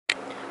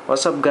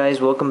What's up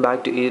guys, welcome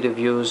back to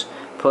e-reviews.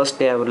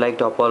 Firstly, I would like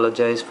to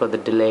apologize for the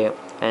delay,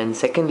 and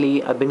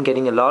secondly, I've been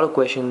getting a lot of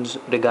questions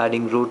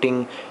regarding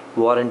routing,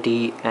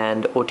 warranty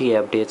and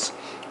OTA updates.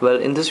 Well,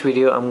 in this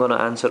video I'm going to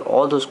answer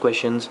all those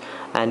questions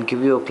and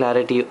give you a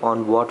clarity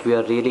on what we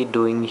are really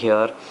doing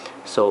here,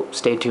 so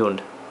stay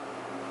tuned.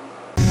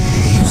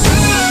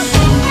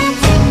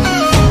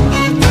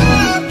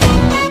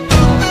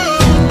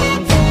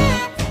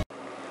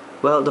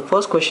 Well, the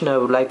first question I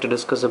would like to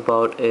discuss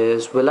about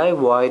is, will I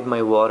void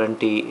my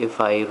warranty if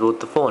I root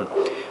the phone?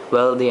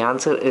 Well, the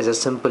answer is a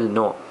simple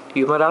no.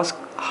 You might ask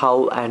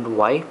how and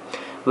why.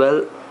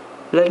 Well,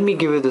 let me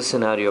give you this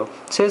scenario.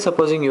 Say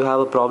supposing you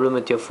have a problem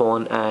with your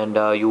phone and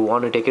you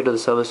want to take it to the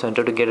service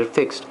center to get it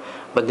fixed,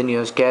 but then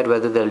you're scared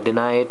whether they'll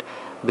deny it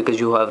because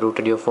you have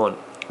rooted your phone.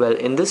 Well,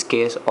 in this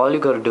case, all you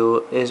gotta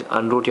do is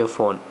unroot your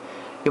phone.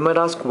 You might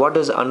ask, what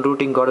does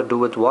unrooting got to do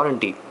with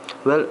warranty?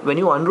 Well, when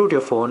you unroot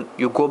your phone,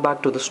 you go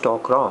back to the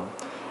stock ROM,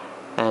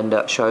 and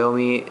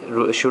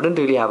Xiaomi shouldn't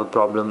really have a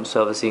problem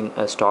servicing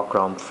a stock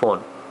ROM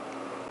phone.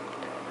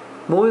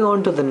 Moving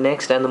on to the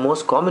next and the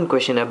most common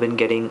question I've been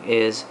getting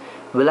is,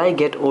 will I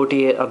get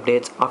OTA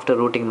updates after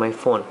rooting my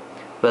phone?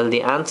 Well,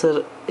 the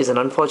answer is an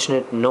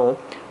unfortunate no,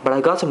 but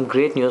I got some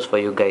great news for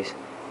you guys.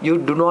 You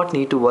do not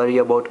need to worry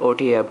about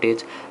OTA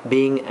updates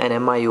being an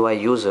MIUI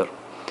user.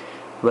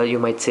 Well, you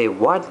might say,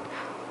 what?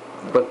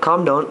 But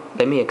calm down,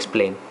 let me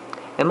explain.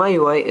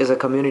 MIUI is a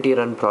community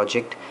run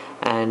project,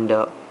 and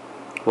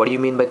what do you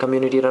mean by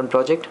community run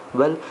project?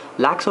 Well,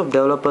 lakhs of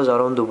developers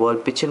around the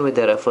world pitch in with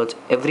their efforts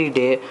every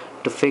day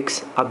to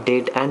fix,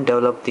 update and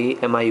develop the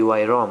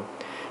MIUI ROM,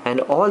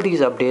 and all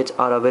these updates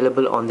are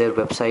available on their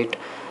website.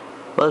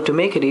 Well, to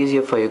make it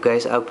easier for you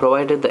guys, I've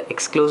provided the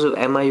exclusive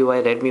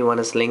MIUI Redmi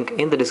 1S link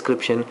in the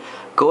description.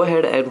 Go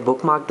ahead and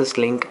bookmark this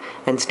link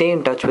and stay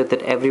in touch with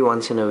it every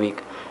once in a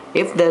week.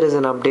 If there is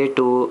an update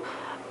to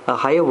a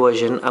higher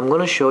version, I'm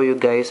going to show you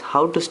guys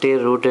how to stay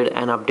rooted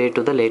and update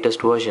to the latest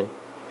version.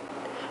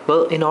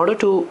 Well, in order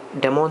to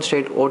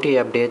demonstrate OTA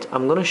updates,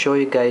 I'm going to show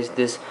you guys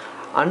this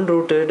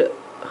unrooted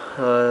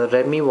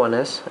Redmi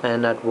 1S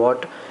and at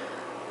what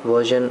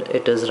version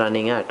it is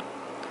running at.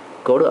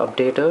 Go to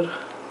updater.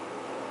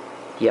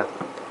 Yeah,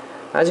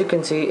 as you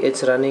can see,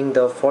 it's running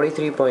the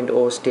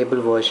 43.0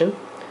 stable version,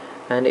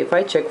 and if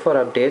I check for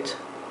updates,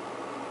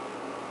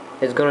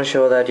 it's going to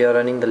show that you're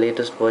running the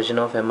latest version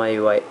of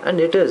MIUI, and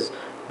it is,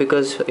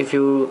 because if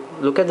you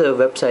look at the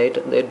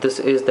website, this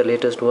is the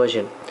latest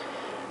version.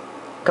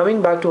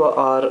 Coming back to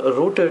our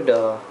rooted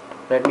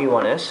Redmi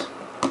 1S,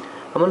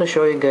 I'm going to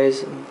show you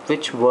guys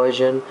which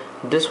version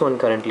this one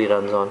currently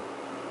runs on.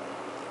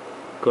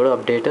 Go to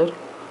updater.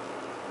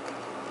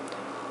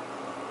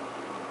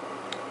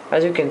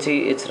 As you can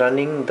see, it's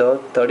running the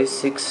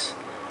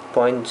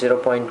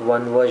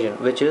 36.0.1 version,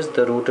 which is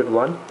the rooted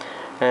one,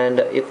 and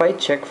if I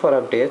check for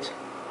updates,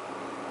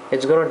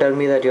 it's going to tell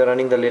me that you're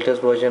running the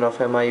latest version of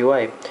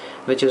MIUI,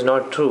 which is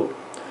not true.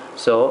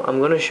 So I'm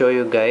going to show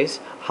you guys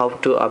how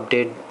to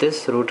update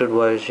this rooted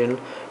version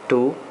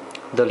to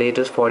the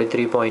latest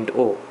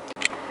 43.0.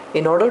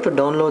 In order to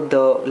download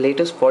the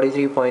latest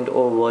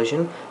 43.0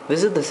 version,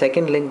 visit the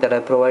second link that I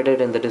provided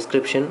in the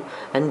description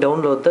and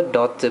download the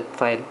 .zip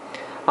file.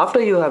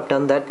 After you have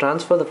done that,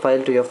 transfer the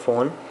file to your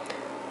phone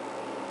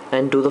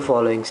and do the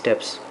following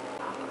steps.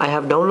 I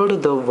have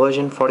downloaded the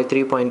version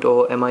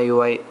 43.0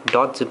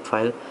 MIUI.zip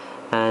file,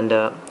 and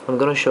I'm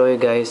going to show you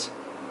guys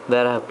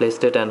where I have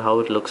placed it and how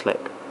it looks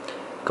like.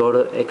 Go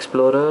to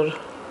Explorer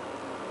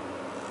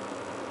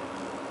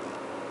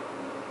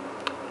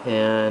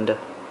and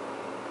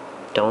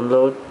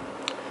download.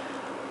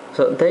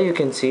 So there you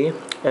can see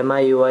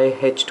MIUI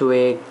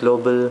H2A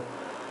global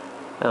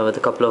with a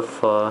couple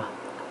of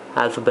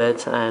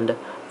alphabets and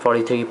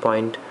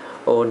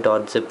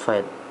 43.0.zip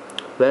file.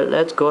 Well,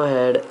 let's go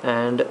ahead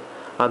and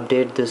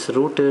update this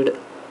rooted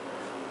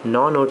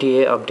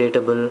non-OTA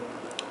updatable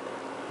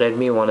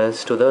Redmi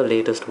 1S to the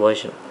latest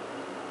version.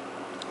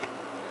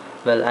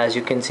 Well, as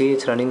you can see,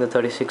 it's running the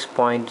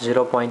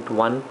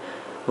 36.0.1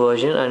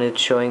 version, and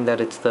it's showing that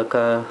it's the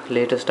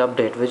latest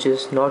update, which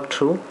is not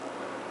true.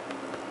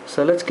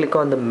 So let's click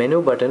on the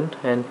menu button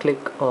and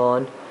click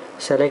on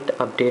select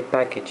update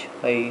package.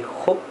 I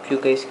hope you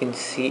guys can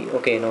see.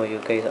 Okay, no, you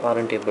guys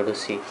aren't able to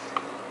see.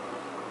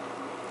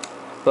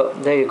 Well,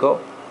 there you go.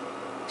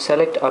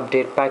 Select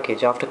update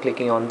package after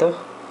clicking on the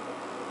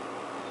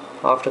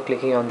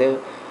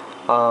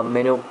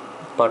menu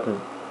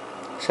button.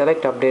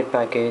 Select update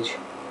package,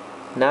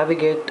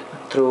 navigate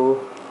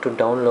through to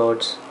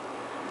downloads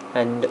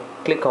and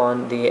click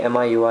on the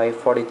MIUI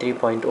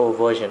 43.0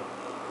 version.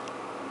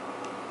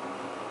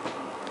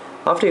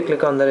 After you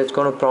click on that, it's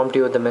going to prompt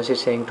you with the message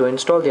saying to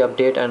install the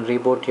update and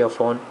reboot your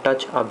phone,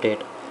 touch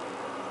update.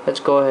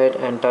 Let's go ahead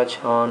and touch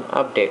on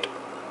update.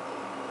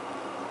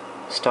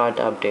 Start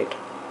update.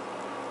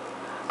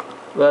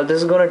 Well,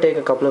 this is going to take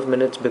a couple of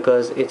minutes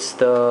because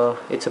it's a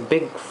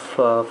big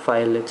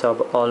file. It's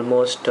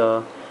almost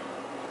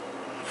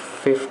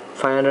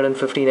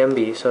 515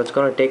 MB, so it's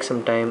going to take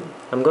some time.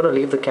 I'm going to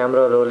leave the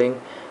camera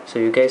rolling so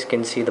you guys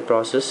can see the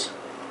process.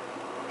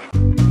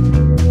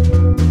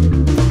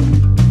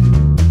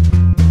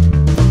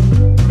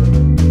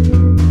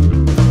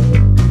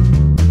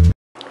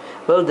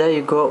 Well, there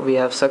you go, we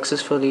have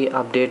successfully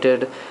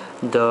updated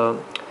the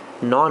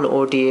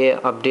non-OTA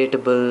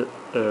updatable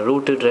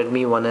rooted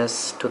Redmi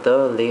 1S to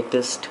the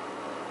latest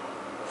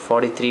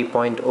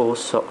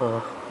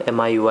 43.0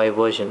 MIUI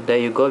version. There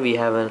you go, we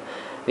have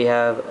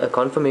a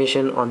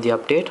confirmation on the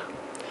update.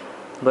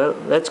 Well,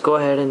 let's go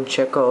ahead and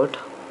check out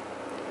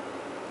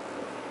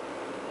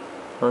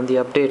on the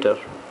updater.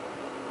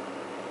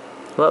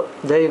 Well,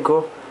 there you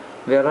go,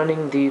 we are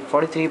running the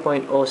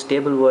 43.0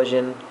 stable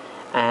version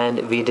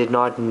and we did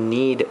not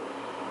need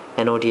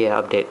an OTA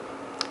update.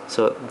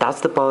 So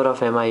that's the power of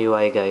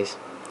MIUI, guys.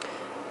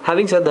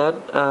 Having said that,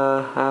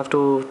 I have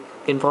to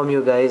inform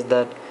you guys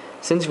that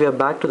since we are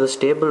back to the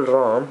stable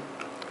ROM,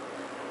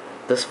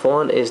 this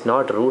phone is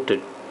not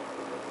rooted.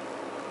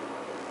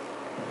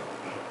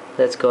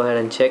 Let's go ahead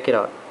and check it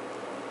out.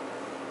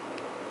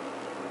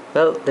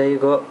 Well, there you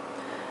go,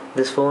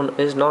 this phone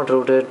is not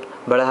rooted,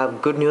 but I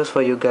have good news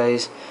for you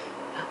guys.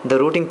 The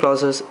rooting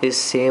process is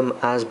same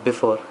as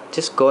before.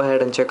 Just go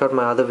ahead and check out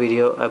my other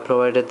video. I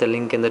provided the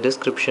link in the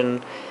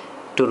description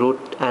to root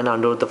and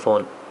unroot the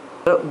phone.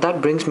 So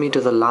that brings me to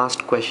the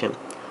last question.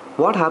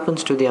 What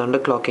happens to the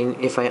underclocking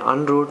if I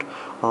unroot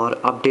or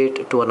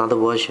update to another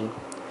version?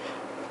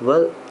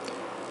 Well,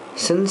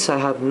 since I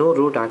have no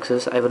root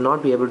access, I will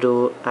not be able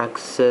to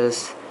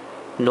access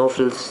no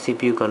frills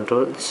CPU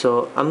control.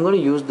 So I'm going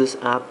to use this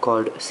app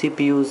called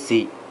CPU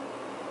Z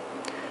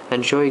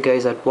and show you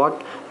guys at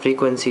what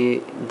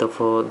frequency the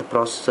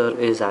processor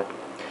is at.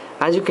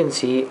 As you can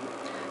see,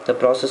 the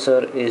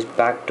processor is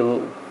back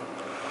to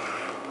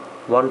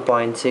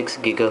 1.6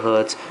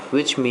 gigahertz,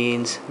 which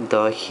means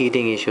the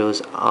heating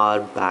issues are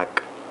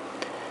back.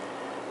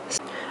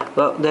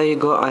 Well, there you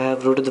go, I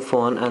have rooted the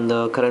phone and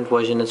the current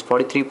version is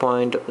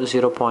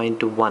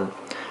 43.0.1.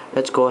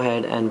 Let's go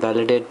ahead and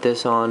validate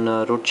this on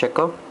root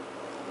checker.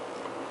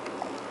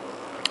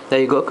 There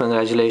you go,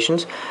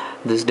 congratulations,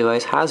 this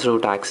device has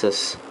root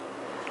access.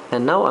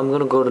 And now I'm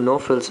going to go to no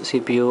frills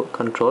CPU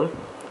control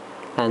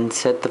and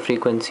set the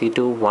frequency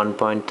to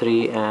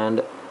 1.3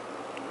 and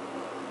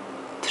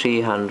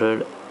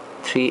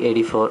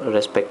 384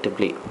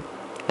 respectively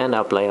and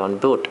apply on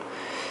boot.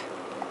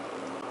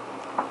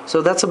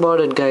 So that's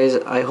about it, guys.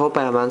 I hope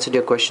I have answered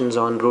your questions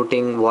on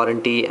routing,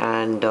 warranty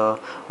and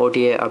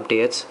OTA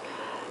updates.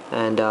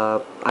 And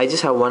I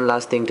just have one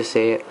last thing to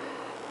say.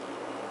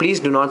 Please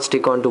do not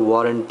stick on to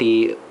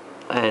warranty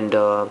and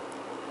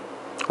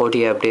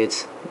OTA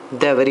updates.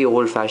 They're very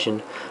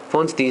old-fashioned.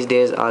 Phones these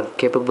days are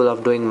capable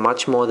of doing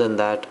much more than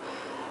that,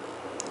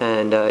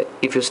 and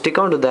if you stick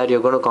on to that,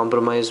 you're going to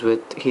compromise with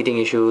heating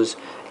issues,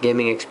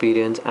 gaming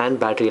experience and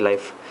battery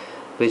life,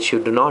 which you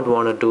do not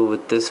want to do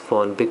with this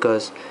phone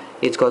because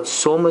it's got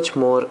so much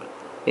more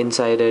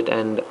inside it.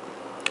 And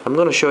I'm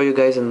going to show you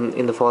guys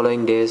in the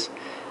following days.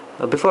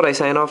 Before I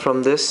sign off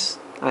from this,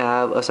 I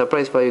have a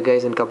surprise for you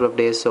guys in a couple of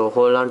days, so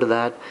hold on to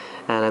that.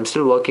 And I'm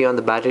still working on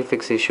the battery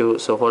fix issue,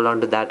 so hold on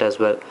to that as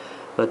well.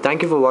 But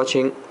thank you for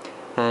watching,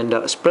 and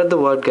spread the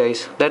word,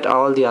 guys. Let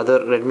all the other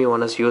Redmi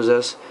 1S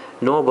users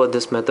know about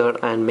this method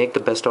and make the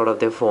best out of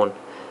their phone.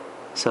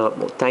 So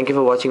thank you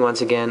for watching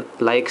once again.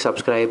 Like,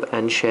 subscribe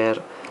and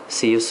share.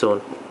 See you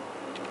soon.